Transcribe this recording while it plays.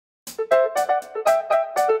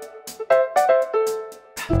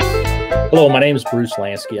Hello, my name is Bruce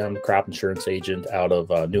Lantzky. I'm a crop insurance agent out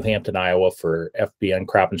of New Hampton, Iowa for FBN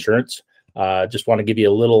Crop Insurance. Just want to give you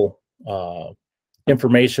a little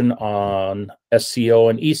information on SCO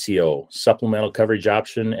and ECO, Supplemental Coverage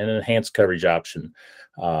Option and Enhanced Coverage Option.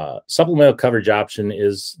 Supplemental Coverage Option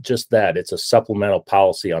is just that. It's a supplemental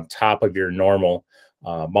policy on top of your normal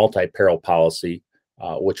multi-peril policy,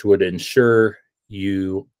 which would insure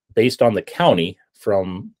you based on the county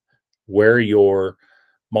from where your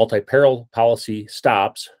multi-peril policy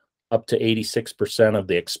stops up to 86% of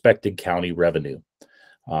the expected county revenue.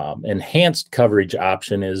 Enhanced coverage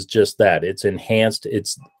option is just that. It's enhanced.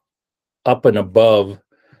 It's up and above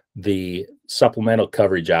the supplemental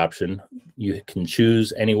coverage option. You can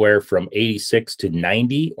choose anywhere from 86 to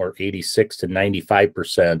 90 or 86 to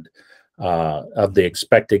 95% of the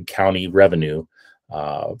expected county revenue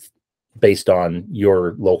based on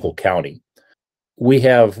your local county. We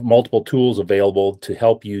have multiple tools available to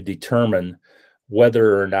help you determine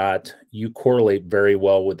whether or not you correlate very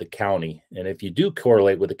well with the county. And if you do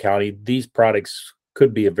correlate with the county, these products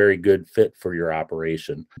could be a very good fit for your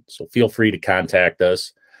operation. So feel free to contact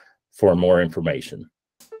us for more information.